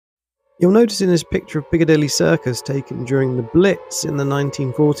You'll notice in this picture of Piccadilly Circus taken during the Blitz in the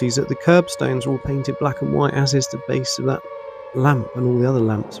 1940s that the curbstones are all painted black and white, as is the base of that lamp and all the other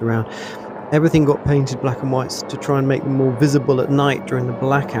lamps around. Everything got painted black and white to try and make them more visible at night during the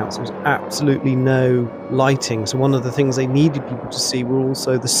blackouts. There was absolutely no lighting. So one of the things they needed people to see were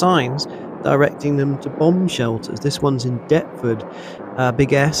also the signs directing them to bomb shelters. This one's in Deptford,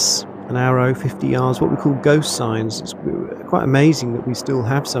 big S, an arrow, 50 yards, what we call ghost signs. It's quite amazing that we still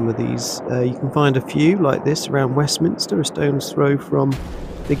have some of these. You can find a few like this around Westminster, a stone's throw from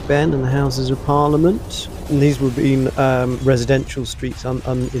Big Ben and the Houses of Parliament. And these would be in residential streets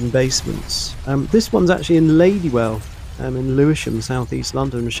in basements. This one's actually in Ladywell, in Lewisham, southeast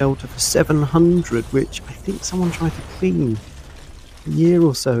London, a shelter for 700, which I think someone tried to clean a year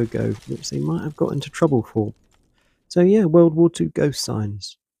or so ago, which they might have got into trouble for. So yeah, World War II ghost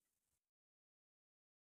signs.